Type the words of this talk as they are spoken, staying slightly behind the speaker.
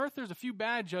earth there's a few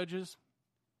bad judges.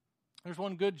 There's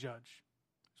one good judge.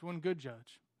 There's one good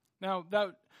judge. Now,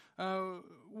 that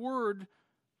word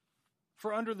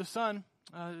for under the sun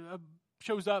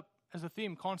shows up as a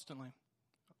theme constantly.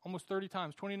 Almost 30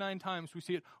 times, 29 times, we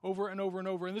see it over and over and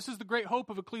over. And this is the great hope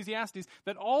of Ecclesiastes,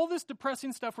 that all this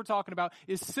depressing stuff we're talking about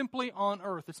is simply on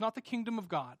earth. It's not the kingdom of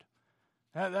God.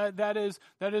 That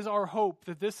is our hope,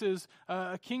 that this is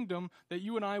a kingdom that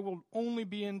you and I will only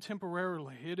be in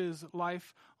temporarily. It is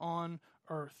life on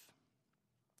earth.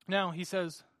 Now, he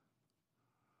says,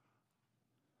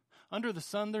 under the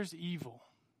sun there's evil.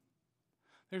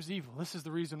 There's evil. This is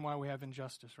the reason why we have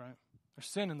injustice, right? There's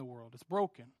sin in the world. It's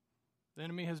broken. The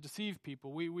enemy has deceived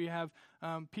people. We have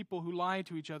people who lie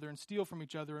to each other and steal from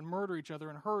each other and murder each other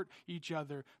and hurt each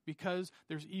other because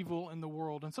there's evil in the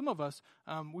world. And some of us,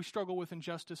 we struggle with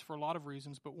injustice for a lot of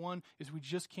reasons, but one is we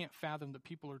just can't fathom that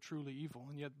people are truly evil.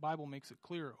 And yet the Bible makes it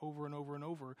clear over and over and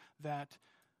over that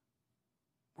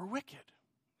we're wicked.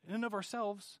 In and of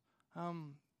ourselves,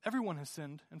 everyone has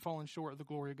sinned and fallen short of the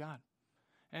glory of God.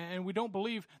 And we don't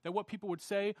believe that what people would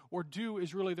say or do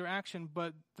is really their action,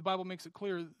 but the Bible makes it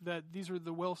clear that these are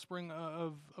the wellspring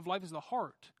of life is the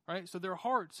heart, right? So their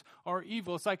hearts are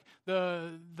evil. It's like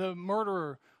the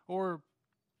murderer or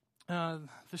the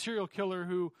serial killer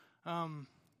who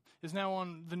is now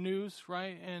on the news,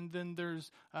 right? And then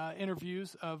there's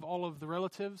interviews of all of the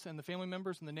relatives and the family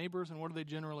members and the neighbors, and what do they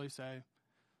generally say?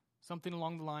 Something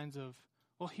along the lines of,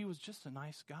 well, he was just a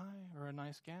nice guy or a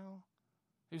nice gal.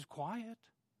 He was quiet.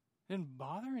 Didn't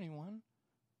bother anyone.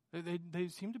 They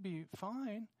seem to be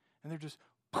fine. And they're just,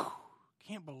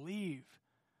 can't believe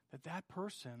that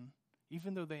person,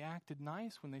 even though they acted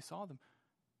nice when they saw them,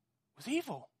 was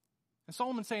evil. And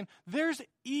Solomon's saying, there's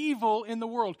evil in the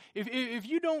world. If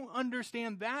you don't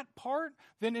understand that part,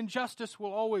 then injustice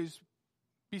will always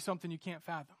be something you can't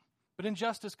fathom. But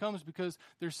injustice comes because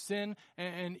there's sin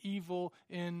and evil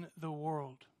in the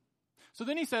world. So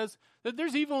then he says that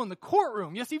there's evil in the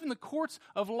courtroom. Yes, even the courts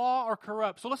of law are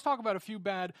corrupt. So let's talk about a few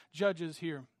bad judges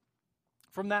here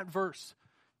from that verse.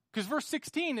 Because verse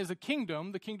 16 is a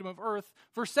kingdom, the kingdom of earth.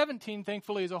 Verse 17,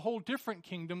 thankfully, is a whole different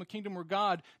kingdom, a kingdom where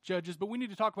God judges. But we need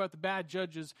to talk about the bad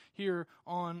judges here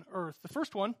on earth. The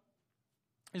first one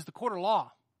is the court of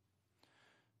law.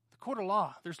 The court of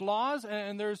law. There's laws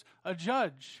and there's a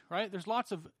judge, right? There's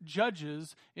lots of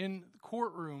judges in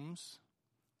courtrooms.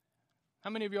 How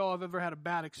many of y'all have ever had a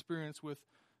bad experience with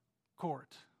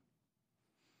court?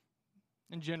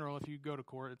 In general, if you go to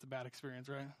court, it's a bad experience,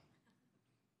 right?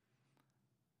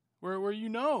 Where you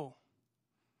know,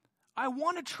 I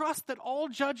want to trust that all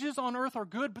judges on earth are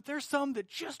good, but there's some that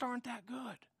just aren't that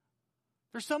good.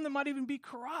 There's some that might even be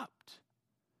corrupt.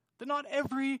 That not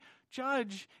every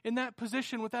judge in that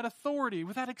position, with that authority,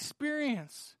 with that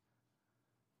experience,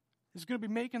 is going to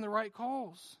be making the right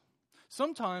calls.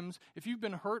 Sometimes, if you've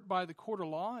been hurt by the court of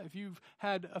law, if you've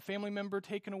had a family member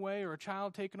taken away or a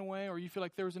child taken away, or you feel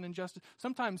like there was an injustice,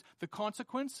 sometimes the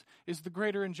consequence is the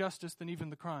greater injustice than even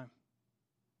the crime.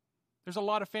 There's a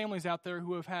lot of families out there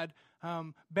who have had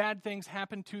bad things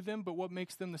happen to them, but what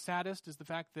makes them the saddest is the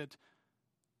fact that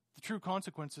the true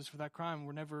consequences for that crime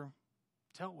were never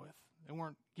dealt with. They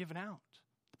weren't given out.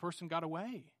 The person got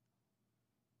away.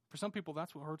 For some people,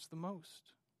 that's what hurts the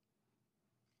most.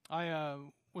 I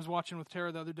was watching with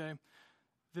Tara the other day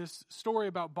this story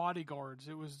about bodyguards.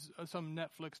 It was some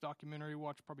Netflix documentary.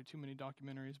 Watched probably too many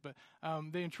documentaries, but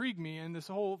they intrigued me. And this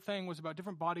whole thing was about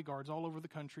different bodyguards all over the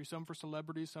country, some for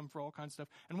celebrities, some for all kinds of stuff.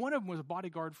 And one of them was a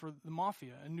bodyguard for the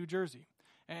mafia in New Jersey.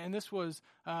 And this was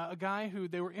a guy who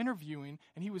they were interviewing,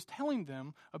 and he was telling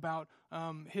them about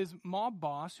his mob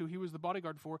boss, who he was the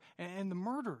bodyguard for, and the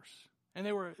murders. And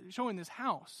they were showing this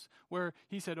house where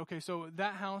he said, okay, so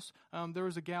that house, there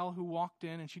was a gal who walked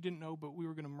in and she didn't know, but we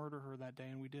were going to murder her that day,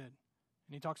 and we did.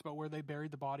 And he talks about where they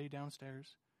buried the body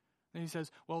downstairs. And he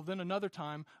says, well, then another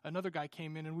time, another guy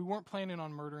came in and we weren't planning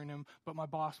on murdering him, but my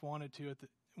boss wanted to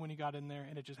when he got in there,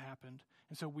 and it just happened.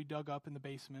 And so we dug up in the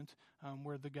basement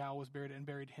where the gal was buried and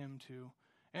buried him too.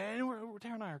 And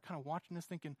Tara and I are kind of watching this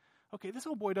thinking, okay, this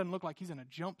old boy doesn't look like he's in a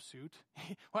jumpsuit.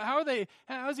 Well,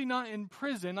 how is he not in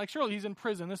prison? Like, surely he's in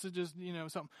prison. This is just,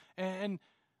 something. And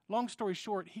long story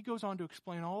short, he goes on to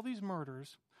explain all these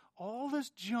murders, all this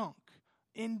junk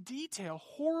in detail,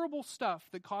 horrible stuff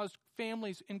that caused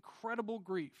families incredible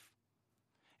grief.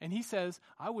 And he says,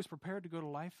 I was prepared to go to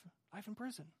life in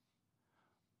prison.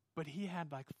 But he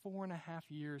had like 4.5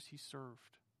 years he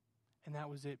served. And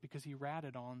that was it, because he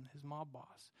ratted on his mob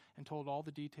boss and told all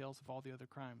the details of all the other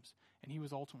crimes. And he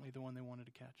was ultimately the one they wanted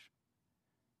to catch.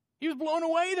 He was blown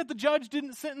away that the judge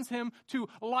didn't sentence him to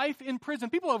life in prison.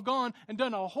 People have gone and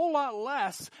done a whole lot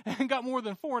less and got more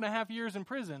than 4.5 years in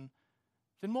prison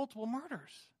than multiple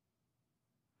murders.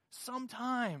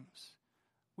 Sometimes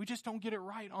we just don't get it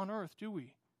right on earth, do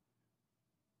we?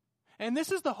 And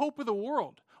this is the hope of the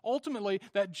world. Ultimately,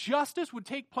 that justice would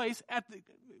take place at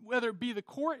whether it be the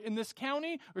court in this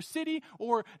county or city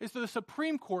or it's the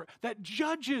Supreme Court, that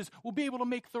judges will be able to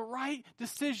make the right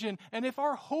decision. And if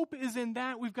our hope is in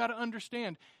that, we've got to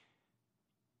understand,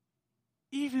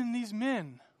 even these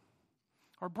men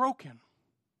are broken.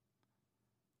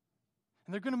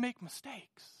 And they're going to make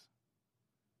mistakes.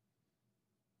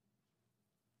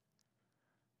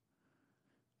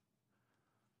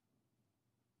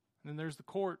 And then there's the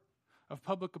court of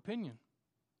public opinion.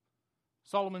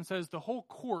 Solomon says the whole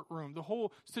courtroom, the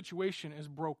whole situation is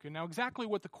broken. Now, exactly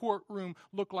what the courtroom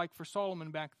looked like for Solomon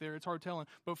back there, it's hard telling.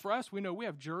 But for us, we know we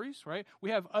have juries, right?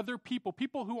 We have other people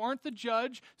who aren't the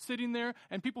judge sitting there,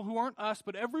 and people who aren't us,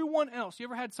 but everyone else. You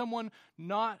ever had someone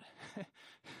not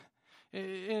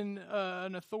in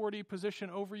an authority position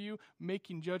over you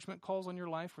making judgment calls on your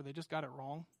life where they just got it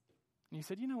wrong? And you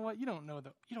said, you know what? You don't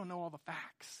know all the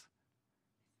facts.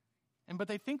 But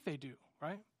they think they do,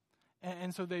 right?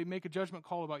 And so they make a judgment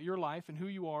call about your life and who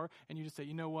you are, and you just say,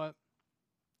 you know what?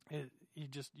 You're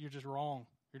just wrong.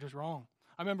 You're just wrong.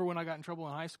 I remember when I got in trouble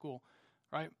in high school,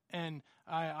 right? And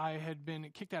I had been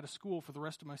kicked out of school for the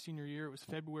rest of my senior year. It was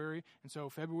February, and so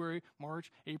February,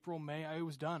 March, April, May, I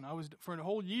was done. I was for a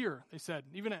whole year. They said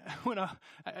even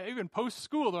even post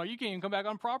school, though, you can't even come back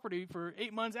on property for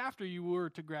 8 months after you were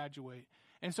to graduate.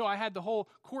 And so I had the whole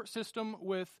court system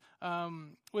with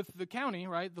the county,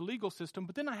 right, the legal system.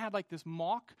 But then I had like this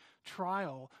mock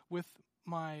trial with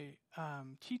my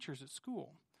teachers at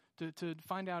school to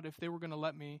find out if they were going to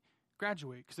let me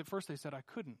graduate. Because at first they said I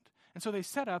couldn't. And so they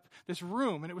set up this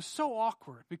room, and it was so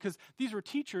awkward because these were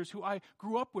teachers who I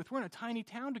grew up with. We're in a tiny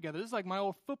town together. This is like my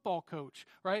old football coach,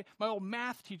 right? My old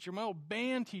math teacher, my old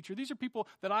band teacher. These are people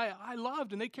that I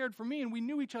loved, and they cared for me, and we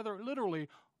knew each other literally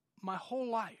my whole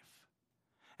life.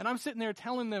 And I'm sitting there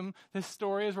telling them this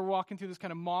story as we're walking through this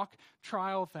kind of mock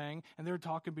trial thing, and they're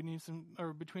talking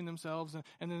between themselves,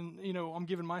 and then, you know, I'm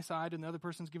giving my side, and the other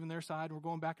person's giving their side, and we're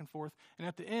going back and forth. And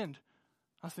at the end,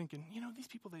 I was thinking, you know, these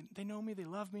people, they know me, they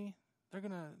love me. They're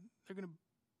gonna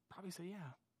probably say,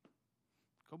 yeah,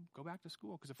 go back to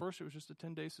school. Because at first it was just a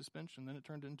 10-day suspension, then it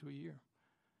turned into a year.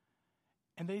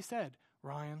 And they said,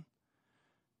 Ryan,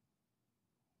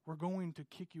 we're going to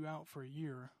kick you out for a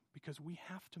year because we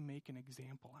have to make an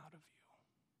example out of you.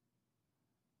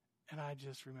 And I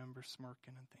just remember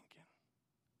smirking and thinking,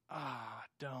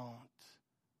 don't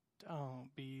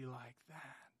be like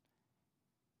that.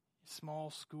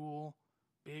 Small school,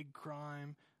 big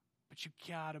crime, but you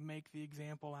got to make the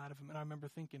example out of him. And I remember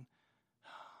thinking,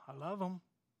 I love them,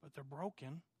 but they're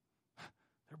broken.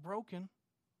 They're broken.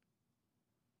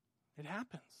 It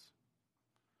happens.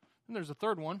 And there's a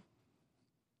third one.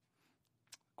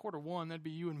 Quarter one, that'd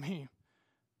be you and me.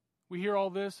 We hear all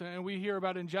this, and we hear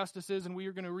about injustices, and we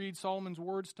are going to read Solomon's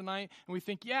words tonight, and we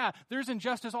think, yeah, there's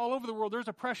injustice all over the world. There's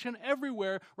oppression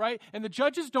everywhere, right? And the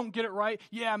judges don't get it right.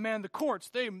 Yeah, man, the courts,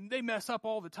 they mess up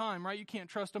all the time, right? You can't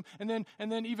trust them. And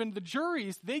then even the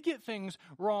juries, they get things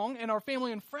wrong, and our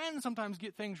family and friends sometimes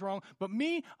get things wrong. But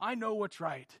me, I know what's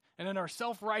right. And in our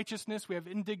self-righteousness, we have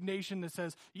indignation that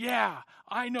says, yeah,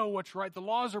 I know what's right. The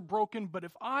laws are broken, but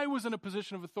if I was in a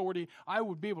position of authority, I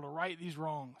would be able to right these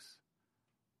wrongs.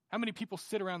 How many people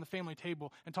sit around the family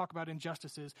table and talk about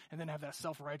injustices and then have that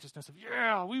self-righteousness of,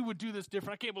 yeah, we would do this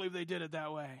different. I can't believe they did it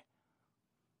that way.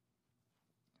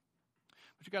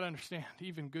 But you got to understand,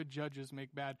 even good judges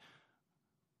make bad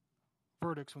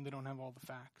verdicts when they don't have all the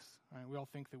facts. Right? We all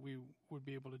think that we would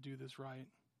be able to do this right.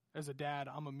 As a dad,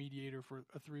 I'm a mediator for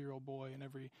a 3-year-old boy in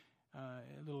every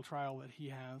little trial that he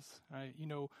has. Right? You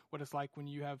know what it's like when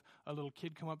you have a little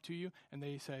kid come up to you and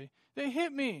they say, they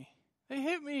hit me. They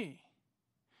hit me.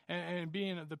 And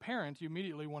being the parent, you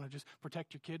immediately want to just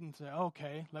protect your kid and say,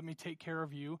 okay, let me take care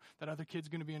of you. That other kid's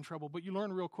going to be in trouble. But you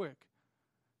learn real quick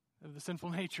the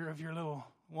sinful nature of your little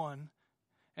one.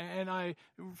 And I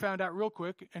found out real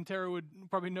quick, and Tara would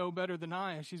probably know better than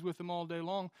I, as she's with them all day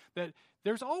long, that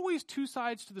there's always two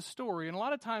sides to the story. And a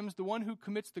lot of times the one who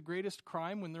commits the greatest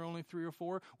crime when they're only 3 or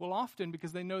 4 will often,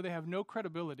 because they know they have no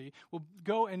credibility, will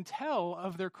go and tell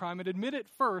of their crime and admit it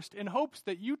first in hopes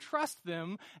that you trust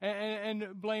them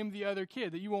and blame the other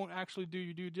kid, that you won't actually do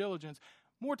your due diligence.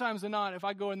 More times than not, if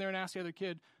I go in there and ask the other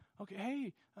kid, okay,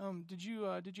 hey, did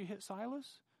you hit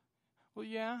Silas? Well,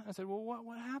 yeah. I said, well,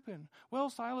 what happened? Well,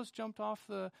 Silas jumped off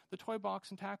the toy box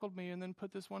and tackled me and then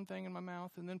put this one thing in my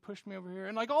mouth and then pushed me over here.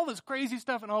 And like all this crazy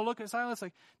stuff. And I'll look at Silas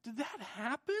like, did that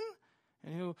happen?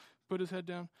 And he'll put his head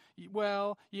down.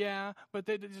 Well, yeah, but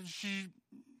they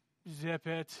zip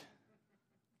it.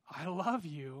 I love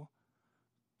you.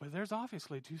 But there's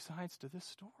obviously two sides to this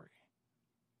story.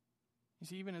 You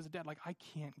see, even as a dad, like I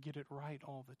can't get it right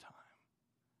all the time.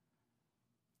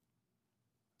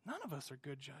 None of us are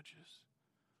good judges.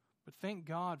 But thank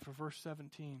God for verse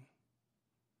 17.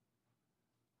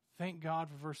 Thank God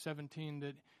for verse 17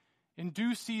 that in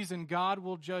due season God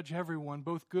will judge everyone,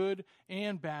 both good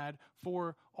and bad,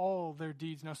 for all their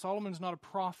deeds. Now Solomon's not a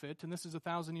prophet, and this is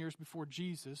 1,000 years before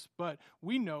Jesus, but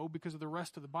we know because of the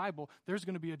rest of the Bible, there's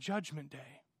going to be a judgment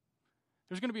day.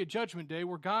 There's going to be a judgment day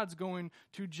where God's going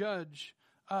to judge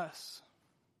us.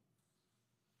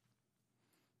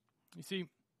 You see,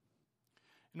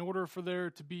 in order for there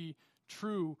to be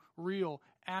true, real,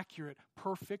 accurate,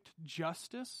 perfect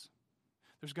justice,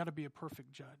 there's got to be a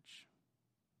perfect judge.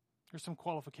 There's some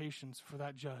qualifications for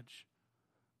that judge.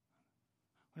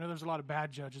 I know there's a lot of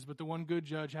bad judges, but the one good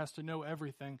judge has to know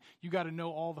everything. You got to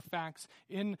know all the facts.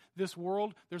 In this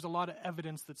world, there's a lot of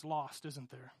evidence that's lost,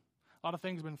 isn't there? A lot of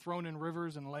things have been thrown in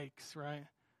rivers and lakes, right?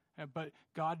 But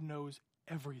God knows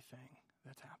everything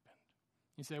that's happened.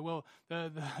 You say, well,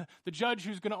 the judge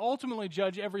who's going to ultimately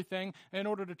judge everything, in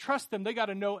order to trust them, they got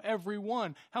to know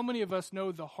everyone. How many of us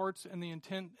know the hearts and the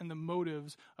intent and the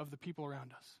motives of the people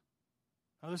around us?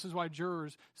 Now, this is why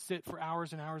jurors sit for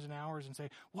hours and hours and hours and say,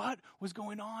 what was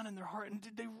going on in their heart? And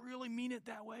did they really mean it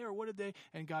that way? Or what did they?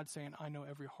 And God's saying, I know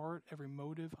every heart, every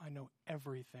motive. I know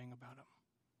everything about them.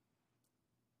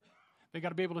 They got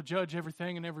to be able to judge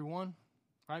everything and everyone,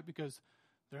 right? Because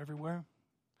they're everywhere.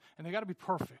 And they got to be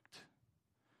perfect.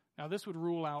 Now, this would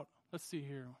rule out, let's see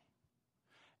here,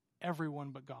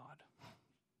 everyone but God.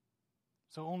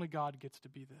 So only God gets to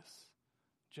be this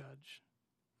judge.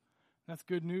 That's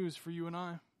good news for you and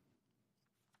I.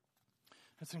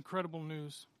 That's incredible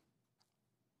news.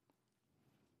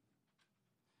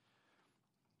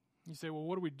 You say, well,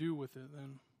 what do we do with it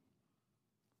then?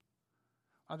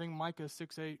 I think Micah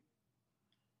 6:8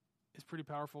 is a pretty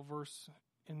powerful verse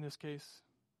in this case.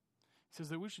 It says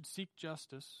that we should seek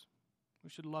justice. We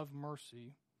should love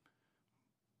mercy.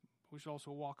 We should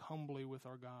also walk humbly with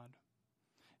our God.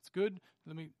 It's good.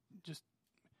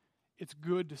 It's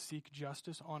good to seek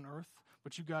justice on earth,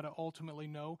 but you got to ultimately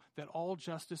know that all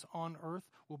justice on earth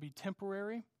will be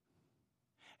temporary,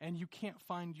 and you can't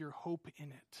find your hope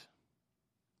in it.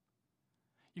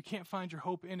 You can't find your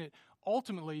hope in it.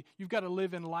 Ultimately, you've got to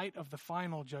live in light of the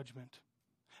final judgment.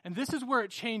 And this is where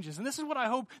it changes. And this is what I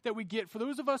hope that we get for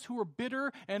those of us who are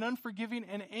bitter and unforgiving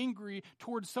and angry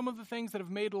towards some of the things that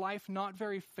have made life not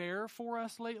very fair for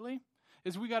us lately,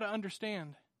 is we got to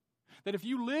understand that if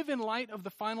you live in light of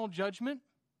the final judgment,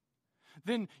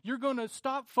 then you're going to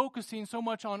stop focusing so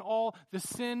much on all the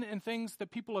sin and things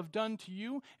that people have done to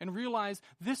you and realize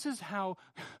this is how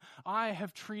I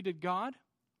have treated God.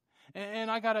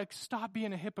 And I got to stop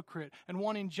being a hypocrite and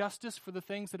wanting justice for the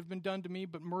things that have been done to me,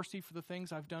 but mercy for the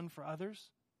things I've done for others.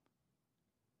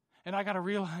 And I got to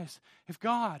realize if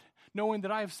God, knowing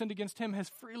that I have sinned against him, has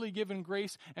freely given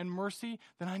grace and mercy,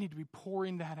 then I need to be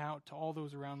pouring that out to all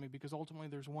those around me, because ultimately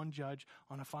there's one judge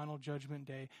on a final judgment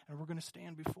day, and we're going to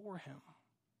stand before him.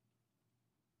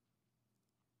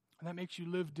 And that makes you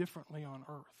live differently on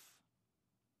earth.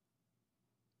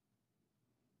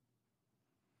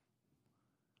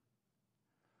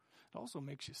 It also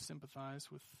makes you sympathize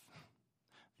with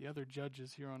the other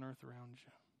judges here on earth around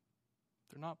you.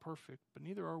 They're not perfect, but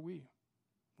neither are we.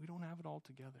 We don't have it all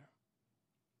together.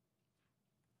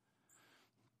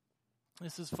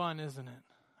 This is fun, isn't it?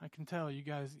 I can tell you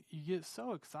guys, you get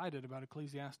so excited about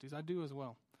Ecclesiastes. I do as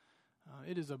well.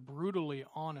 It is a brutally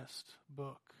honest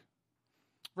book.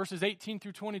 Verses 18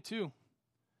 through 22.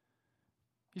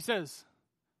 He says,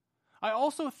 I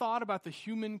also thought about the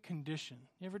human condition.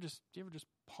 You ever just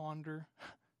ponder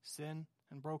sin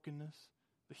and brokenness?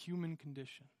 The human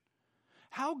condition.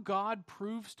 How God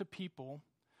proves to people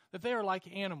that they are like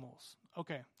animals.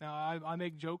 Okay, now I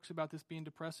make jokes about this being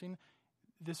depressing.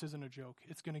 This isn't a joke.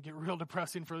 It's going to get real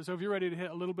depressing for us. So if you're ready to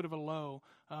hit a little bit of a low,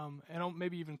 and don't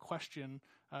maybe even question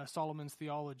Solomon's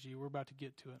theology, we're about to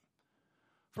get to it.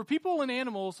 For people and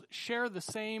animals share the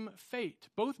same fate.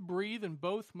 Both breathe and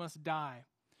both must die.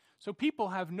 So people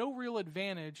have no real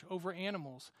advantage over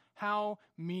animals. How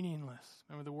meaningless.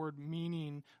 Remember the word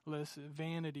meaningless,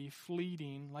 vanity,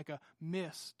 fleeting, like a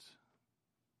mist.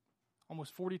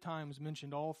 Almost 40 times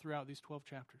mentioned all throughout these 12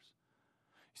 chapters.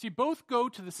 See, both go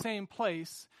to the same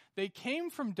place. They came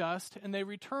from dust and they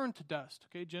return to dust.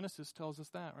 Okay, Genesis tells us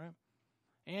that, right?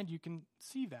 And you can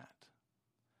see that.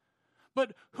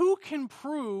 But who can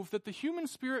prove that the human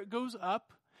spirit goes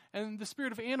up and the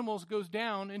spirit of animals goes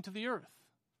down into the earth?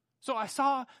 So I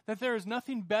saw that there is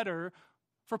nothing better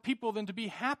for people than to be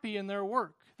happy in their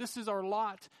work. This is our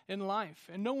lot in life,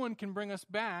 and no one can bring us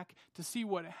back to see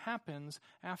what happens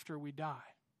after we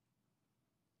die.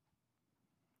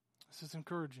 This is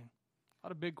encouraging. A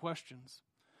lot of big questions.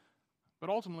 But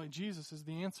ultimately, Jesus is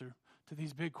the answer to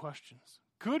these big questions.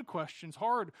 Good questions,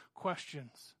 hard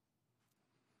questions.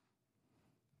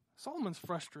 Solomon's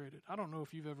frustrated. I don't know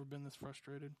if you've ever been this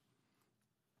frustrated.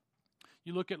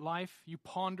 You look at life, you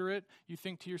ponder it, you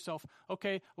think to yourself,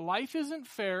 okay, life isn't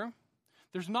fair.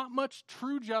 There's not much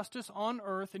true justice on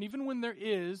earth, and even when there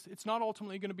is, it's not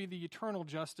ultimately going to be the eternal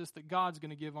justice that God's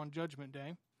going to give on Judgment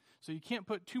Day. So you can't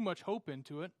put too much hope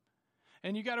into it.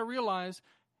 And you got to realize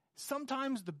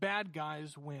sometimes the bad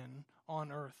guys win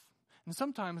on earth, and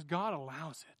sometimes God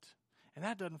allows it, and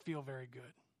that doesn't feel very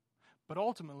good. But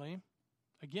ultimately,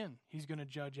 again, he's going to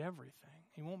judge everything.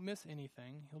 He won't miss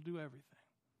anything. He'll do everything.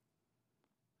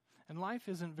 And life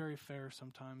isn't very fair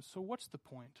sometimes. So what's the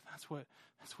point? That's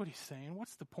what he's saying.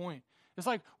 What's the point? It's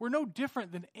like we're no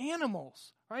different than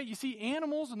animals, right? You see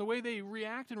animals and the way they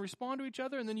react and respond to each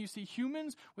other, and then you see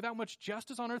humans without much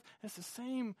justice on earth. It's the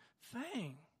same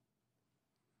thing.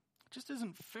 It just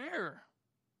isn't fair.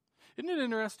 Isn't it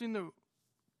interesting that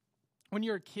when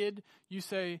you're a kid, you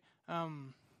say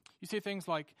things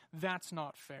like, "That's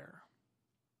not fair."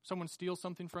 Someone steals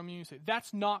something from you, you say,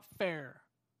 "That's not fair."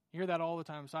 You hear that all the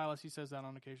time. Silas, he says that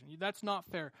on occasion. That's not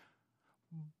fair.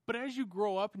 But as you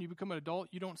grow up and you become an adult,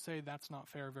 you don't say that's not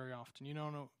fair very often. You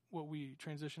don't know what we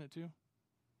transition it to?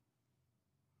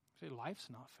 Say life's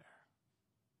not fair.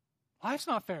 Life's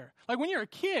not fair. Like when you're a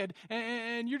kid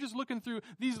and you're just looking through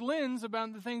these lenses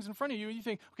about the things in front of you, you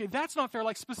think, okay, that's not fair.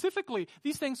 Like specifically,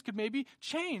 these things could maybe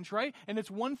change, right? And it's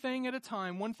one thing at a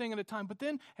time. But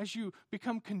then as you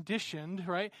become conditioned,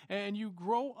 right, and you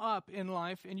grow up in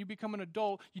life and you become an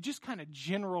adult, you just kind of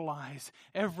generalize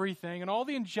everything and all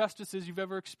the injustices you've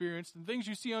ever experienced and things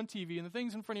you see on TV and the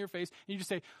things in front of your face, and you just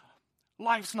say,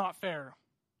 life's not fair.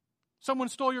 Someone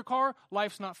stole your car,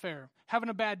 life's not fair. Having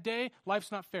a bad day,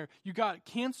 life's not fair. You got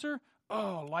cancer,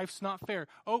 oh, life's not fair.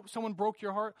 Oh, someone broke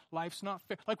your heart, life's not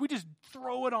fair. Like we just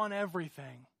throw it on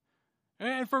everything.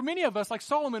 And for many of us, like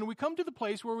Solomon, we come to the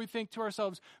place where we think to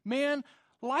ourselves, man,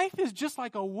 life is just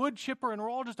like a wood chipper and we're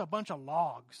all just a bunch of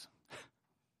logs.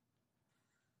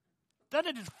 Doesn't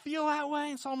it just feel that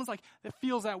way? And Solomon's like, it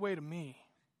feels that way to me.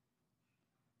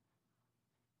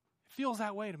 It feels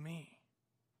that way to me.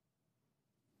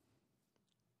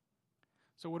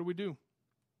 So what do?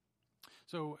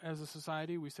 So as a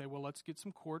society, we say, well, let's get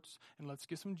some courts, and let's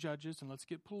get some judges, and let's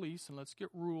get police, and let's get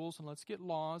rules, and let's get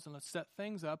laws, and let's set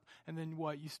things up. And then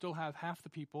what? You still have half the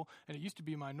people, and it used to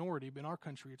be a minority, but in our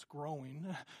country it's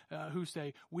growing, who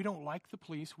say, we don't like the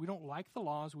police, we don't like the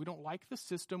laws, we don't like the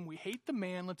system, we hate the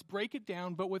man, let's break it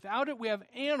down. But without it, we have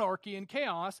anarchy and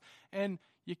chaos, and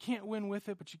you can't win with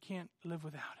it, but you can't live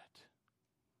without it.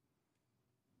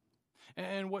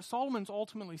 And what Solomon's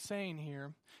ultimately saying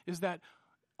here is that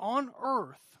on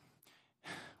earth,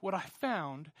 what I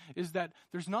found is that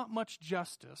there's not much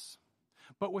justice,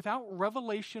 but without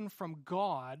revelation from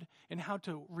God and how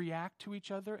to react to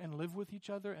each other and live with each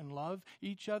other and love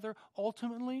each other,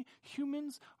 ultimately,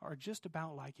 humans are just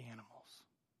about like animals.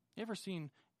 You ever seen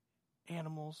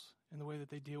animals and the way that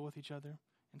they deal with each other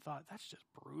and thought, that's just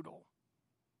brutal?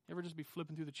 You ever just be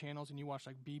flipping through the channels and you watch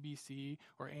like BBC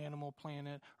or Animal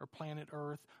Planet or Planet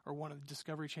Earth or one of the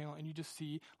Discovery Channel, and you just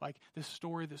see like this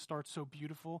story that starts so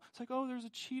beautiful. It's like, oh, there's a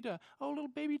cheetah. Oh, little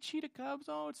baby cheetah cubs.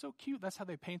 Oh, it's so cute. That's how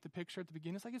they paint the picture at the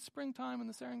beginning. It's like it's springtime in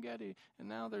the Serengeti. And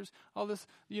now there's all this,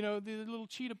 the little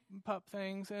cheetah pup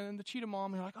things and the cheetah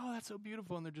mom. And you're like, oh, that's so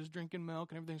beautiful. And they're just drinking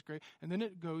milk and everything's great. And then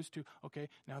it goes to, okay,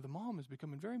 now the mom is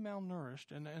becoming very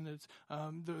malnourished and it's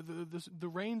the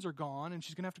rains are gone and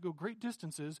she's going to have to go great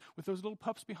distances with those little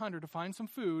pups behind her to find some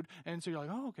food. And so you're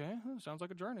like, oh, okay, sounds like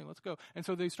a journey. Let's go. And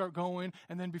so they start going,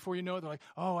 and then before you know it, they're like,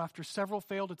 oh, after several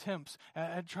failed attempts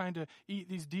at trying to eat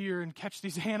these deer and catch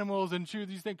these animals and chew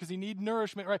these things because he need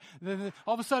nourishment, right? Then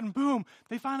all of a sudden, boom,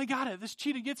 they finally got it. This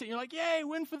cheetah gets it. You're like, yay,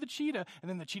 win for the cheetah. And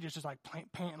then the cheetah's just like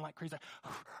panting like crazy.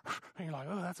 And you're like,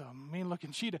 oh, that's a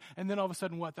mean-looking cheetah. And then all of a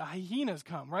sudden, what? The hyenas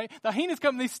come, right? The hyenas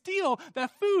come, and they steal that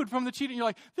food from the cheetah. And you're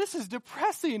like, this is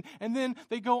depressing. And then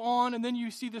they go on, and then you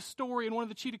see this story, and one of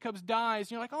the cheetah cubs dies.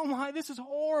 And you're like, oh my, this is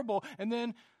horrible. And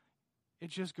then it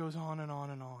just goes on and on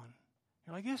and on.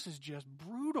 You're like, this is just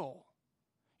brutal.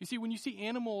 You see, when you see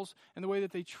animals and the way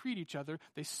that they treat each other,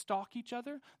 they stalk each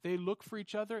other, they look for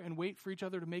each other and wait for each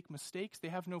other to make mistakes. They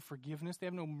have no forgiveness. They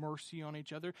have no mercy on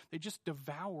each other. They just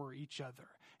devour each other,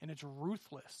 and it's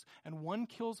ruthless. And one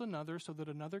kills another so that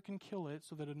another can kill it,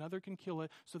 so that another can kill it,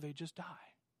 so they just die.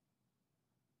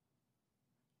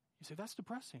 You say, that's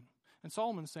depressing. And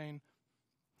Solomon's saying,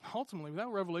 ultimately,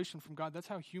 without revelation from God, that's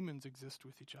how humans exist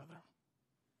with each other.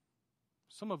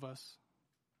 Some of us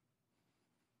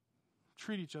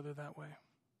treat each other that way.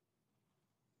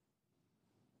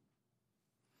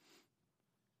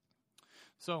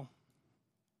 So,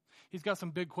 he's got some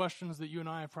big questions that you and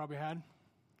I have probably had.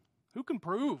 Who can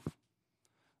prove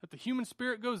that the human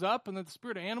spirit goes up and that the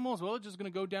spirit of animals, well, it's just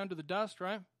going to go down to the dust,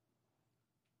 right? And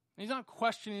he's not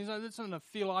questioning, it's not a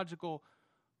theological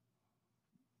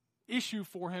issue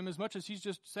for him as much as he's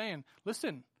just saying,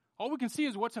 listen, all we can see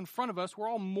is what's in front of us. We're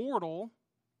all mortal.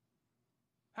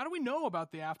 How do we know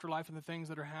about the afterlife and the things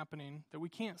that are happening that we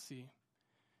can't see?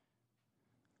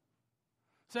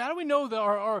 So how do we know that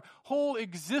our whole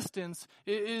existence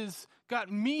is got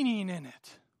meaning in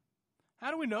it?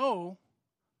 How do we know?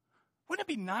 Wouldn't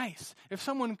it be nice if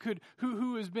someone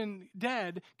who has been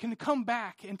dead can come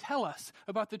back and tell us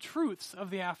about the truths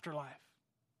of the afterlife?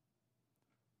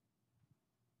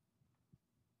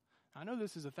 I know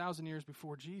this is 1,000 years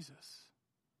before Jesus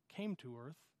came to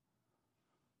earth.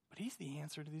 But he's the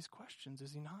answer to these questions,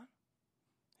 is he not?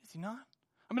 Is he not?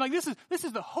 I mean, like, this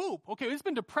is the hope. Okay, it's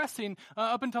been depressing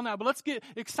up until now, but let's get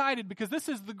excited because this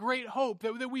is the great hope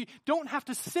that we don't have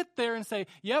to sit there and say,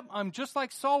 yep, I'm just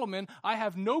like Solomon. I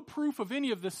have no proof of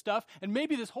any of this stuff, and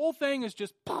maybe this whole thing is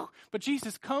just, but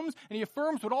Jesus comes and he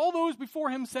affirms what all those before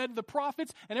him said, the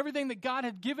prophets and everything that God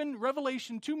had given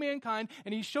revelation to mankind,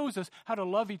 and he shows us how to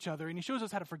love each other, and he shows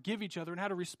us how to forgive each other and how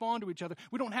to respond to each other.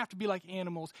 We don't have to be like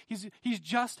animals. He's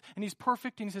just and he's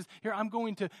perfect, and he says, here, I'm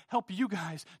going to help you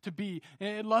guys to be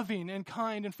loving and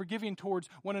kind and forgiving towards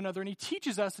one another. And he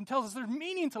teaches us and tells us there's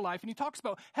meaning to life. And he talks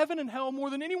about heaven and hell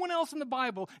more than anyone else in the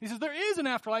Bible. He says there is an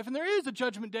afterlife and there is a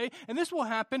judgment day and this will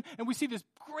happen. And we see this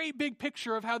great big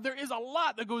picture of how there is a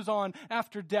lot that goes on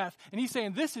after death. And he's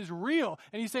saying this is real.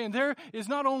 And he's saying there is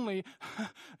not only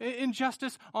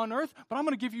injustice on earth, but I'm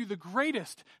going to give you the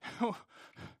greatest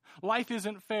life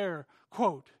isn't fair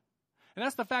quote. And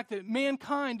that's the fact that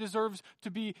mankind deserves to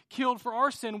be killed for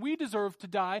our sin. We deserve to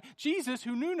die. Jesus,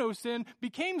 who knew no sin,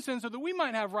 became sin so that we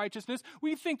might have righteousness.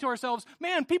 We think to ourselves,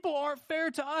 man, people aren't fair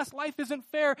to us. Life isn't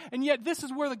fair. And yet this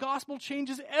is where the gospel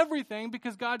changes everything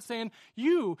because God's saying,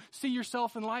 you see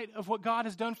yourself in light of what God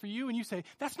has done for you. And you say,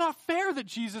 that's not fair that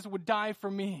Jesus would die for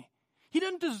me. He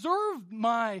doesn't deserve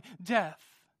my death.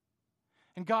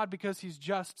 And God, because he's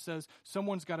just, says,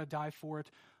 someone's got to die for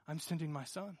it. I'm sending my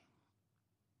son.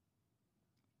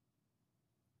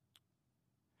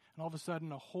 And all of a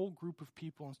sudden, a whole group of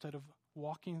people, instead of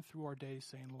walking through our days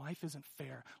saying, life isn't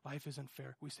fair,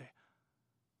 we say,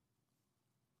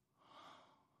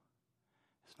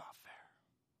 it's not fair.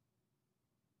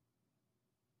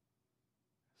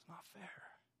 It's not fair.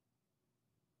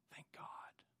 Thank God.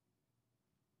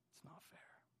 It's not fair.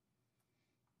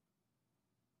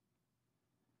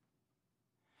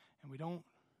 And we don't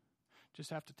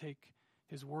just have to take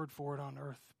his word for it on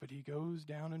earth, but he goes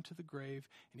down into the grave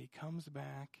and he comes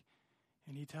back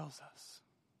and he tells us,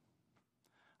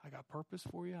 I got purpose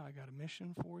for you, I got a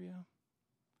mission for you,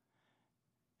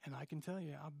 and I can tell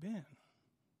you, I've been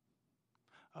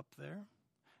up there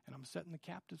and I'm setting the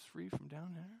captives free from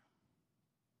down there,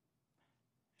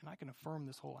 and I can affirm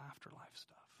this whole afterlife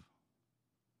stuff,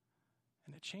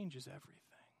 and it changes everything.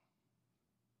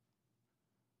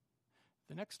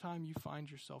 The next time you find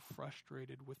yourself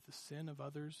frustrated with the sin of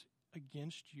others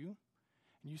against you,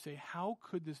 and you say, how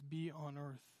could this be on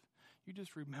earth? You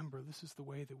just remember this is the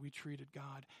way that we treated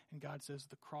God, and God says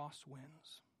the cross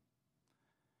wins.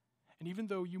 And even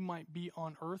though you might be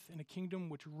on earth in a kingdom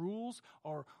which rules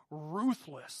are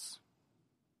ruthless,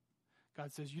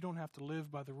 God says you don't have to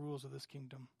live by the rules of this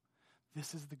kingdom.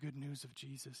 This is the good news of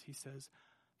Jesus. He says,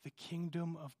 the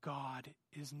kingdom of God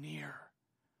is near.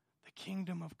 The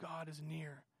kingdom of God is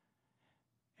near.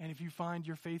 And if you find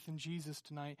your faith in Jesus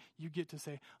tonight, you get to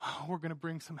say, oh, we're going to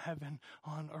bring some heaven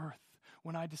on earth.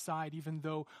 When I decide, even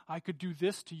though I could do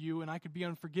this to you and I could be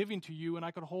unforgiving to you and I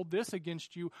could hold this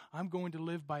against you, I'm going to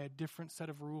live by a different set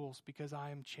of rules because I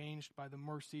am changed by the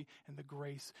mercy and the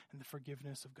grace and the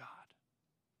forgiveness of God.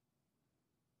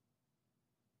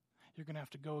 You're going to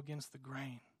have to go against the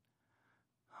grain.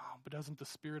 Oh, but doesn't the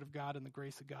Spirit of God and the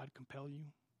grace of God compel you?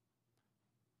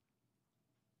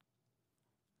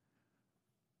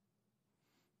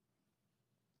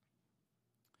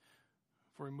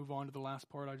 Before we move on to the last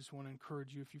part, I just want to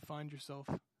encourage you, if you find yourself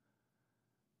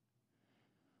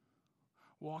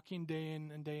walking day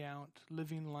in and day out,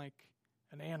 living like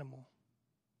an animal,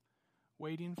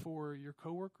 waiting for your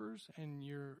coworkers and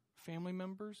your family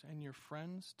members and your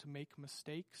friends to make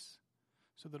mistakes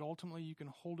so that ultimately you can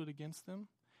hold it against them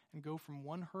and go from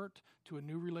one hurt to a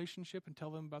new relationship and tell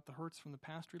them about the hurts from the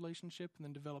past relationship and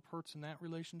then develop hurts in that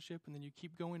relationship, and then you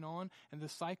keep going on, and the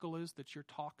cycle is that you're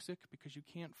toxic because you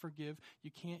can't forgive, you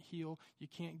can't heal, you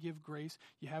can't give grace,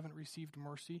 you haven't received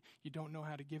mercy, you don't know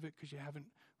how to give it because you haven't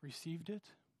received it.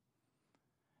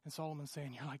 And Solomon's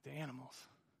saying you're like the animals.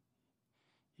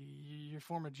 Your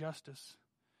form of justice,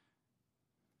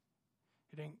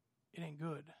 it ain't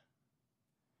good.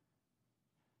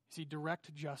 See,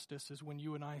 direct justice is when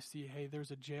you and I see, hey, there's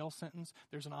a jail sentence,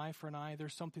 there's an eye for an eye,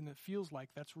 there's something that feels like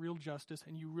that's real justice,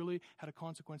 and you really had a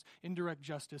consequence. Indirect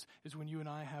justice is when you and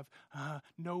I have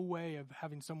no way of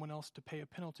having someone else to pay a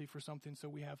penalty for something, so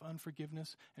we have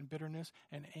unforgiveness and bitterness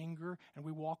and anger, and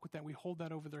we walk with that, we hold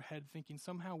that over their head, thinking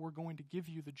somehow we're going to give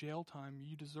you the jail time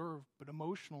you deserve, but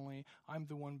emotionally, I'm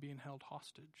the one being held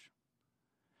hostage.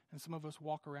 And some of us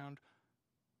walk around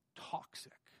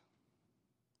toxic.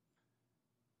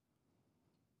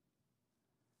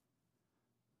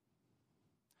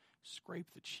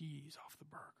 Scrape the cheese off the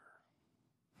burger.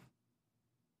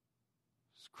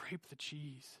 Scrape the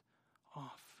cheese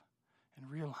off and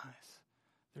realize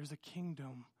there's a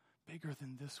kingdom bigger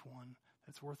than this one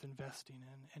that's worth investing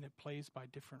in, and it plays by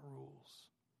different rules.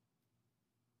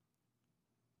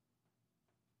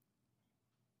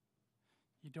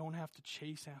 You don't have to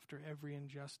chase after every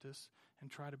injustice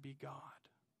and try to be God.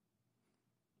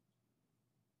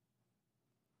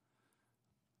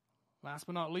 Last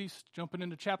but not least, jumping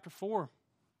into chapter 4.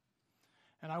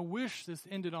 And I wish this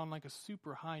ended on like a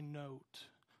super high note.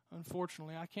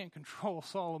 Unfortunately, I can't control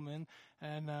Solomon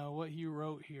and what he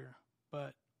wrote here,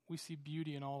 but we see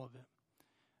beauty in all of it.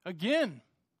 Again,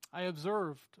 I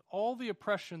observed all the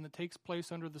oppression that takes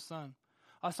place under the sun.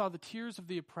 I saw the tears of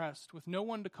the oppressed with no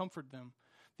one to comfort them.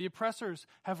 The oppressors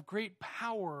have great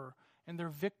power and their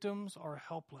victims are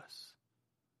helpless.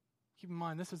 Keep in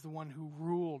mind, this is the one who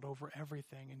ruled over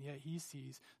everything, and yet he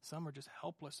sees some are just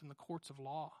helpless in the courts of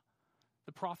law.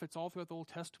 The prophets all throughout the Old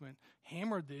Testament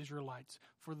hammered the Israelites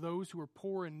for those who were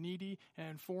poor and needy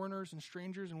and foreigners and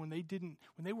strangers, and when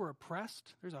they were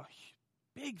oppressed, there's a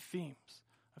big themes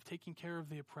of taking care of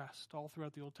the oppressed all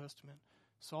throughout the Old Testament.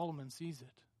 Solomon sees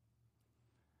it.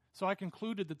 So I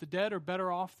concluded that the dead are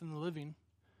better off than the living.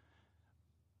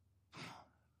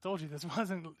 Told you this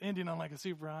wasn't ending on like a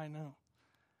super high note.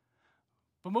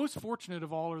 But most fortunate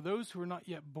of all are those who are not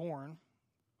yet born,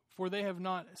 for they have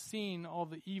not seen all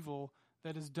the evil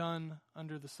that is done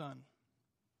under the sun.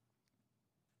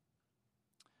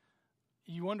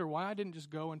 You wonder why I didn't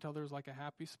just go until there was like a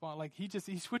happy spot. Like he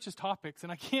switches topics,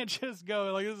 and I can't just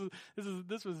go. Like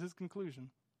this was his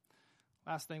conclusion.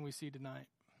 Last thing we see tonight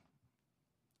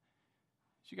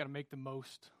is you got to make the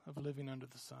most of living under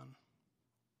the sun.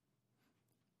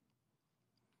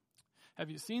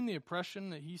 Have you seen the oppression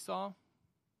that he saw?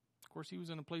 Of course, he was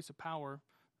in a place of power.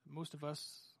 Most of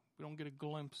us, we don't get a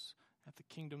glimpse at the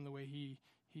kingdom the way he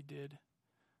did.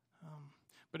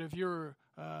 But if you're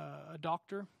a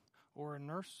doctor or a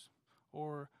nurse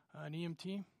or an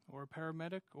EMT or a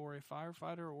paramedic or a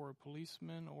firefighter or a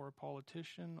policeman or a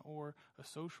politician or a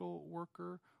social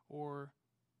worker, or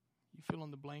you fill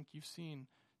in the blank, you've seen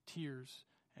tears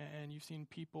and you've seen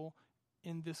people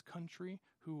in this country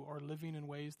who are living in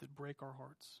ways that break our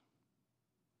hearts.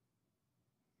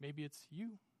 Maybe it's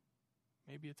you.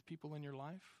 Maybe it's people in your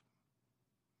life.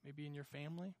 Maybe in your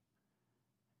family.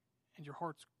 And your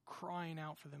heart's crying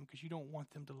out for them because you don't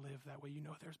want them to live that way. You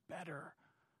know there's better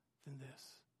than this.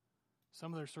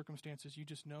 Some of their circumstances, you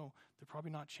just know they're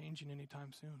probably not changing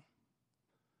anytime soon.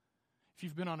 If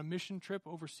you've been on a mission trip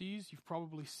overseas, you've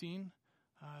probably seen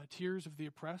tears of the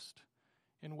oppressed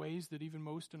in ways that even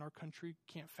most in our country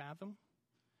can't fathom.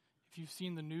 If you've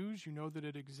seen the news, you know that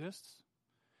it exists.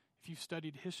 If you've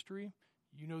studied history,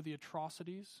 you know the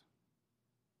atrocities.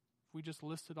 If we just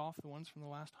listed off the ones from the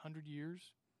last 100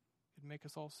 years, it'd make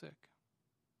us all sick.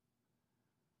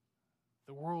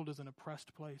 The world is an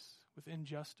oppressed place with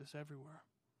injustice everywhere.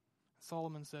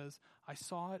 Solomon says, I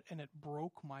saw it and it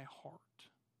broke my heart.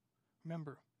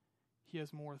 Remember, he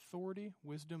has more authority,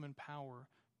 wisdom, and power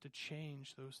to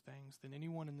change those things than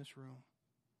anyone in this room.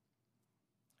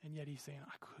 And yet he's saying,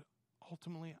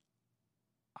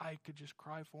 I could just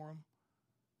cry for him,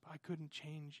 but I couldn't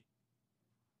change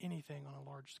anything on a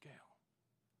large scale.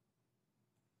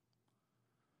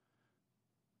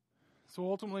 So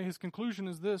ultimately his conclusion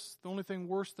is this: the only thing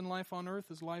worse than life on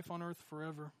earth is life on earth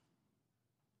forever.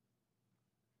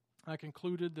 I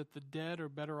concluded that the dead are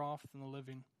better off than the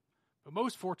living, But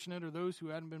most fortunate are those who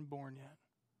hadn't been born yet.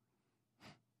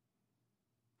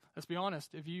 Let's be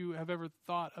honest, if you have ever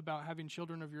thought about having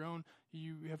children of your own,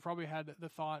 you have probably had the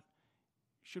thought,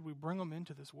 should we bring them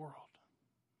into this world?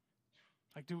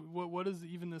 Like, what does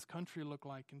even this country look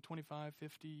like in 25,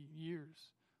 50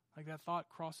 years? Like, that thought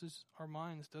crosses our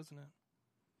minds, doesn't it?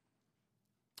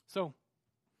 So,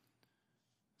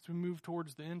 as we move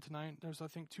towards the end tonight, there's, I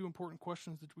think, two important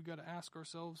questions that we got to ask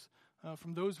ourselves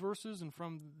from those verses and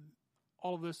from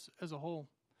all of this as a whole.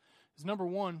 Is number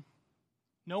one,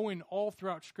 knowing all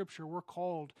throughout Scripture we're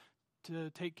called to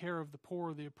take care of the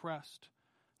poor, the oppressed.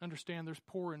 Understand there's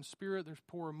poor in spirit, there's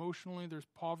poor emotionally, there's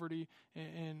poverty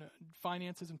in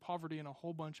finances and poverty in a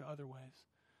whole bunch of other ways.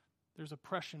 There's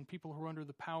oppression, people who are under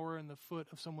the power and the foot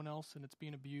of someone else and it's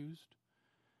being abused.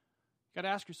 You got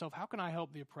to ask yourself, how can I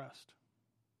help the oppressed?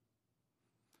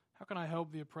 How can I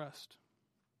help the oppressed?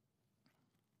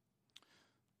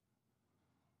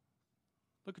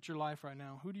 Look at your life right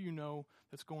now. Who do you know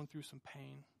that's going through some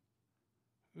pain?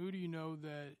 Who do you know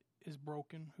that is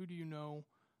broken? Who do you know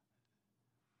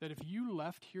that if you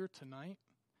left here tonight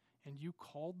and you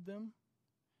called them,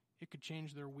 it could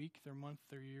change their week, their month,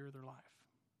 their year, their life?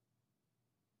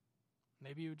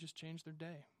 Maybe it would just change their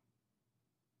day.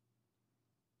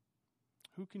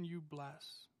 Who can you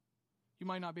bless? You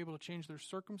might not be able to change their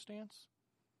circumstance,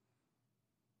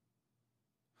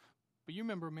 but you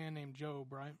remember a man named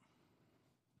Job, right?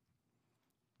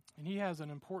 And he has an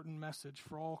important message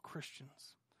for all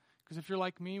Christians. Because if you're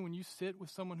like me, when you sit with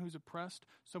someone who's oppressed,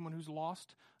 someone who's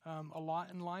lost a lot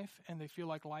in life, and they feel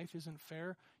like life isn't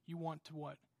fair, you want to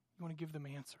what? You want to give them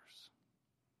answers.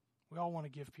 We all want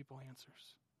to give people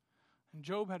answers. And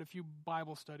Job had a few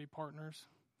Bible study partners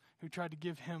who tried to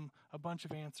give him a bunch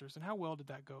of answers. And how well did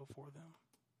that go for them?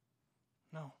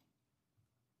 No.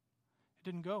 It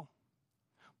didn't go.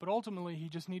 But ultimately, he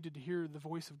just needed to hear the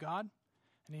voice of God,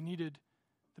 and he needed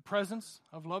the presence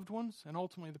of loved ones, and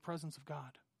ultimately the presence of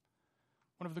God.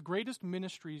 One of the greatest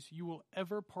ministries you will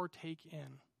ever partake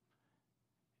in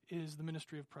is the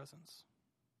ministry of presence.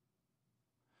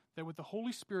 That with the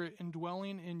Holy Spirit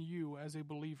indwelling in you as a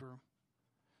believer,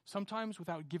 sometimes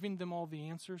without giving them all the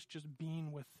answers, just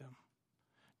being with them,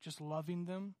 just loving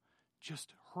them,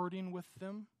 just hurting with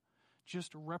them,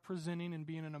 just representing and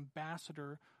being an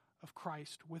ambassador of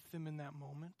Christ with them in that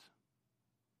moment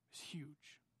is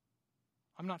huge.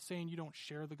 I'm not saying you don't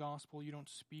share the gospel, you don't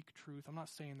speak truth. I'm not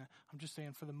saying that. I'm just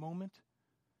saying for the moment,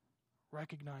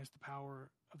 recognize the power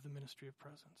of the ministry of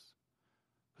presence.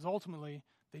 Because ultimately,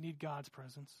 they need God's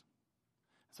presence.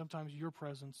 Sometimes your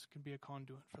presence can be a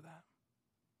conduit for that.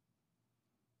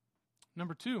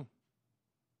 Number two,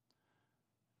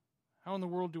 how in the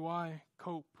world do I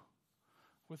cope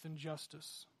with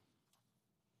injustice?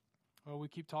 Well, we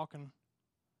keep talking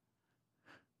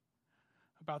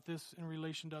about this in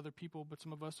relation to other people, but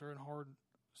some of us are in hard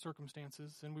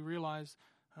circumstances, and we realize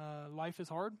life is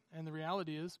hard, and the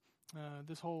reality is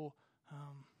this whole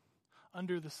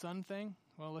under the sun thing,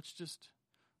 well, let's just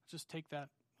take that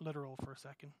literal for a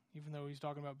second, even though he's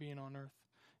talking about being on earth.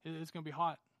 It's going to be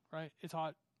hot, right? It's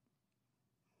hot.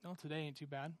 No, today ain't too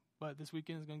bad, but this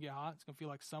weekend is going to get hot. It's going to feel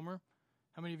like summer.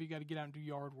 How many of you got to get out and do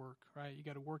yard work, right? You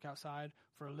got to work outside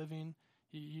for a living.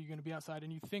 You're going to be outside,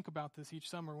 and you think about this each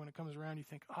summer when it comes around. You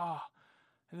think, and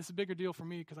this is a bigger deal for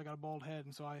me because I got a bald head,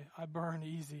 and so I burn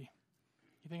easy.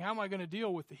 You think, how am I going to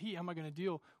deal with the heat? How am I going to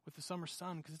deal with the summer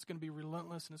sun? Because it's going to be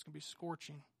relentless, and it's going to be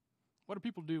scorching. What do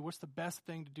people do? What's the best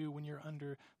thing to do when you're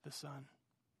under the sun?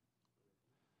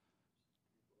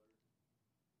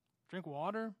 Drink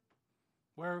water.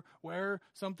 Wear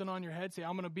something on your head. Say,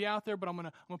 I'm going to be out there, but I'm going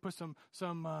to put some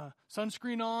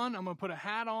sunscreen on. I'm going to put a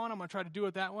hat on. I'm going to try to do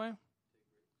it that way.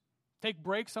 Take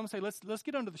breaks. Some say, let's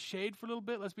get under the shade for a little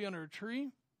bit. Let's be under a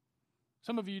tree.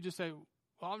 Some of you just say,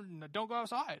 well, don't go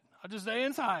outside. I'll just stay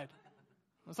inside.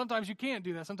 Well, sometimes you can't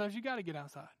do that. Sometimes you got to get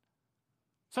outside.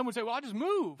 Some would say, well, I'll just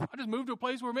move. I'll just move to a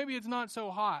place where maybe it's not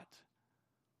so hot.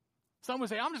 Some would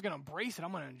say, I'm just going to embrace it.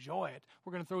 I'm going to enjoy it.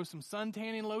 We're going to throw some sun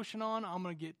tanning lotion on. I'm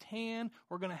going to get tan.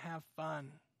 We're going to have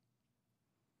fun.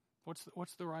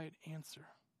 What's the right answer?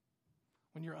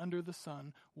 When you're under the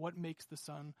sun, what makes the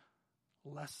sun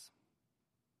less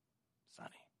sunny,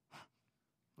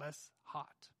 less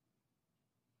hot,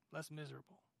 less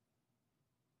miserable?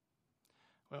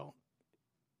 Well,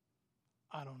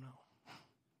 I don't know.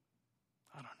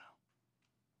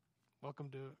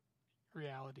 Welcome to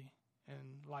reality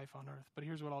and life on earth. But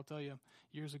here's what I'll tell you.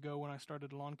 Years ago when I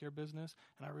started a lawn care business,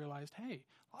 and I realized, hey,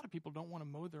 a lot of people don't want to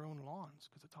mow their own lawns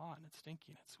because it's hot and it's stinky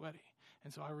and it's sweaty.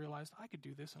 And so I realized I could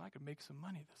do this and I could make some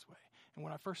money this way. And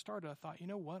when I first started, I thought, you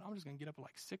know what? I'm just going to get up at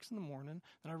like 6 in the morning.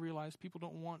 Then I realized people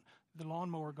don't want the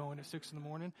lawnmower going at 6 in the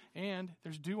morning, and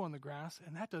there's dew on the grass,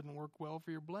 and that doesn't work well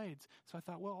for your blades. So I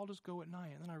thought, well, I'll just go at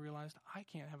night. And then I realized I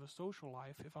can't have a social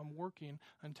life if I'm working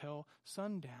until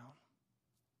sundown.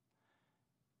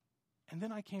 And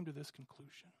then I came to this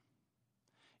conclusion.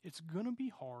 It's going to be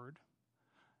hard,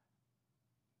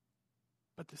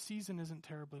 but the season isn't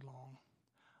terribly long.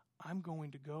 I'm going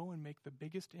to go and make the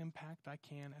biggest impact I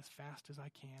can as fast as I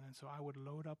can. And so I would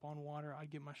load up on water.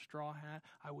 I'd get my straw hat.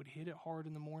 I would hit it hard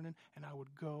in the morning, and I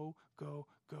would go.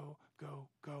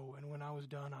 And when I was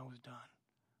done, I was done.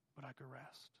 But I could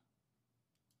rest.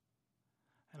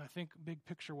 And I think big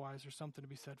picture-wise, there's something to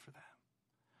be said for that.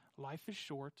 Life is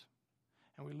short,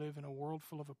 and we live in a world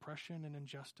full of oppression and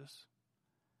injustice.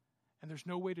 And there's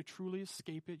no way to truly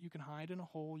escape it. You can hide in a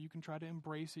hole. You can try to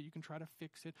embrace it. You can try to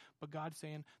fix it. But God's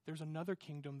saying, there's another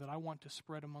kingdom that I want to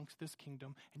spread amongst this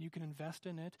kingdom. And you can invest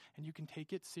in it, and you can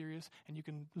take it serious, and you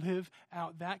can live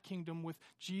out that kingdom with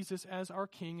Jesus as our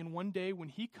king. And one day when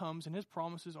he comes and his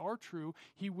promises are true,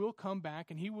 he will come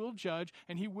back, and he will judge,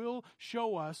 and he will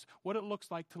show us what it looks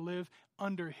like to live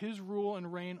under his rule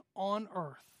and reign on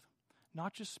earth.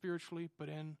 Not just spiritually, but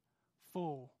in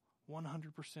full,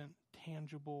 100%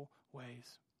 tangible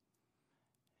ways.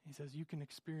 He says, you can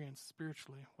experience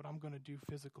spiritually what I'm going to do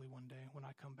physically one day when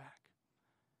I come back.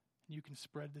 You can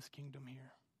spread this kingdom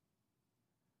here.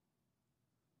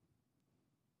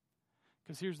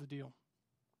 Because here's the deal.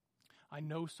 I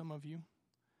know some of you,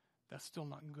 that's still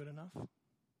not good enough.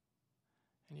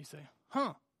 And you say,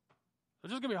 it's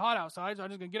just going to be hot outside, so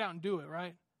I'm just going to get out and do it,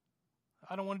 right?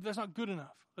 That's not good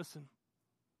enough. Listen.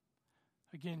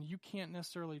 Again, you can't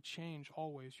necessarily change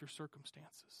always your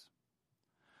circumstances.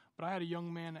 But I had a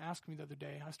young man ask me the other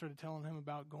day. I started telling him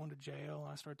about going to jail.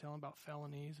 I started telling him about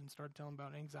felonies and started telling him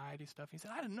about anxiety stuff. He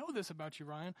said, I didn't know this about you,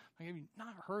 Ryan. Have you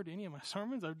not heard any of my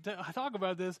sermons? I talk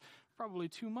about this probably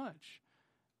too much.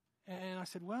 And I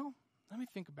said, well, let me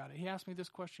think about it. He asked me this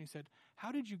question. He said,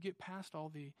 how did you get past all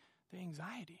the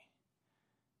anxiety?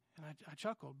 And I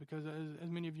chuckled because, as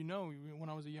many of you know, when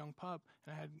I was a young pup,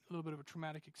 and I had a little bit of a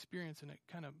traumatic experience, and it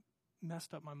kind of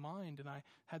messed up my mind, and I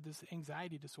had this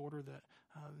anxiety disorder that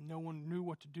no one knew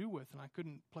what to do with, and I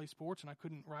couldn't play sports, and I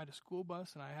couldn't ride a school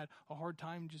bus, and I had a hard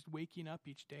time just waking up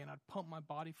each day, and I'd pump my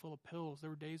body full of pills. There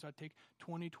were days I'd take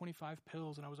 20, 25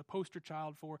 pills, and I was a poster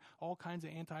child for all kinds of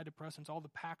antidepressants, all the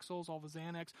Paxils, all the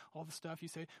Xanax, all the stuff. You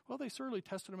say, well, they certainly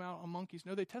tested them out on monkeys.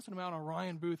 No, they tested them out on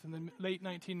Ryan Booth in the late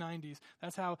 1990s.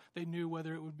 That's how they knew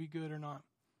whether it would be good or not.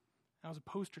 I was a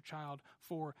poster child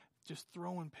for just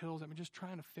throwing pills at me, just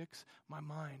trying to fix my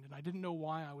mind. And I didn't know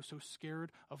why I was so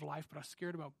scared of life, but I was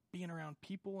scared about being around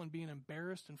people and being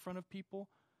embarrassed in front of people.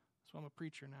 So I'm a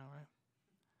preacher now, right?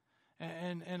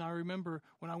 And I remember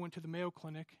when I went to the Mayo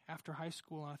Clinic after high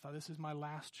school, and I thought, this is my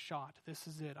last shot. This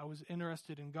is it. I was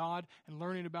interested in God and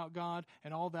learning about God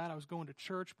and all that. I was going to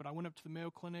church, but I went up to the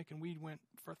Mayo Clinic, and we went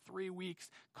for 3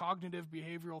 weeks, cognitive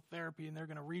behavioral therapy, and they're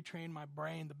going to retrain my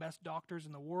brain. The best doctors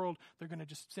in the world, they're going to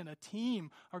just send a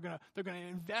team, they're going to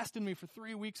invest in me for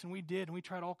 3 weeks, and we did, and we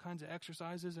tried all kinds of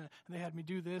exercises, and they had me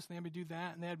do this, and they had me do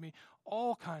that, and they had me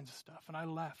all kinds of stuff, and I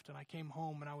left, and I came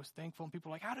home, and I was thankful, and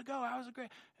people were like, how'd it go? How was it great?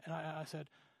 And I said,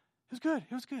 it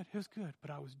was good.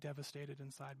 But I was devastated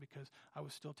inside because I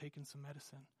was still taking some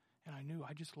medicine. And I knew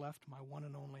I just left my one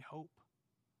and only hope.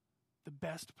 The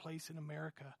best place in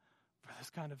America for this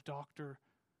kind of doctor,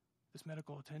 this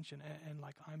medical attention, and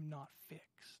like I'm not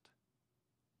fixed.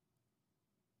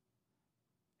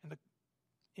 And the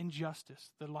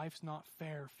injustice, the life's not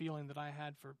fair feeling that I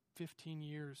had for 15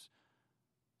 years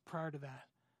prior to that.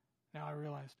 Now I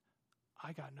realized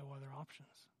I got no other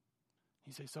options.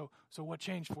 You say, so what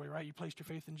changed for you, right? You placed your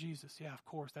faith in Jesus. Yeah, of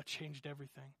course, that changed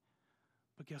everything.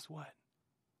 But guess what?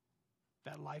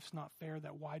 That life's not fair,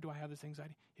 that why do I have this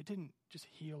anxiety? It didn't just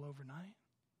heal overnight.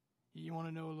 You want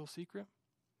to know a little secret?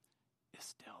 It's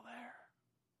still there.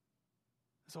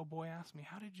 This old boy asked me,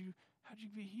 how'd you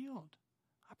be healed?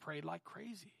 I prayed like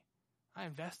crazy. I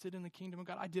invested in the kingdom of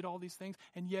God. I did all these things,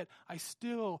 and yet I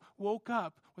still woke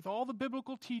up with all the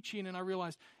biblical teaching, and I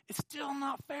realized it's still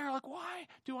not fair. Like, why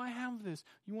do I have this?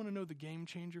 You want to know the game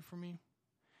changer for me?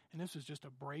 And this was just a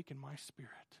break in my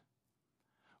spirit,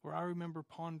 where I remember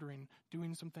pondering,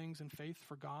 doing some things in faith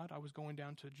for God. I was going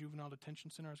down to a juvenile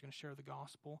detention center. I was going to share the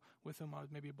gospel with them. I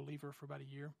was maybe a believer for about a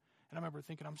year. And I remember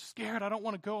thinking, I'm scared. I don't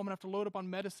want to go. I'm going to have to load up on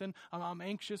medicine. I'm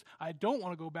anxious. I don't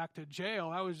want to go back to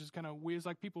jail. That was just kind of weird. It's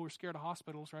like people were scared of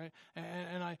hospitals, right?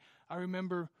 And I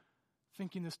remember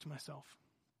thinking this to myself.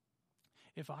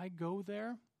 If I go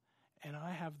there and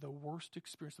I have the worst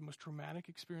experience, the most traumatic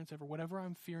experience ever, whatever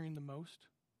I'm fearing the most,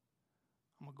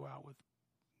 I'm going to go out with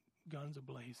guns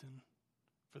ablazing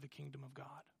for the kingdom of God.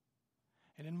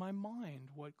 And in my mind,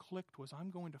 what clicked was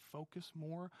I'm going to focus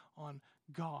more on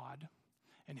God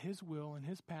and His will and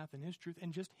His path and His truth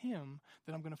and just Him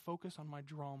than I'm going to focus on my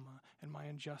drama and my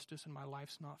injustice and my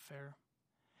life's not fair.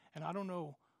 And I don't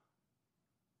know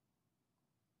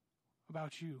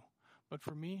about you, but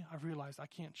for me, I've realized I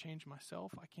can't change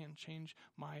myself. I can't change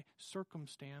my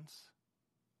circumstance.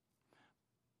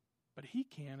 But He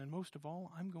can, and most of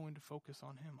all, I'm going to focus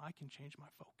on Him. I can change my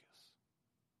focus.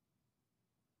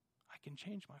 I can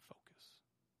change my focus.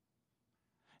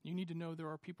 You need to know there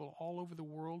are people all over the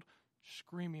world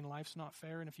screaming life's not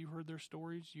fair, and if you heard their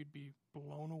stories, you'd be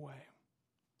blown away.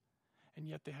 And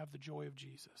yet they have the joy of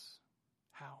Jesus.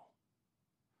 How?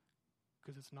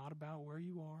 Because it's not about where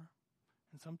you are,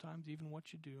 and sometimes even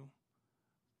what you do,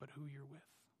 but who you're with.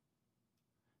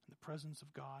 And the presence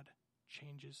of God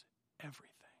changes everything.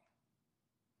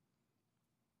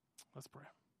 Let's pray.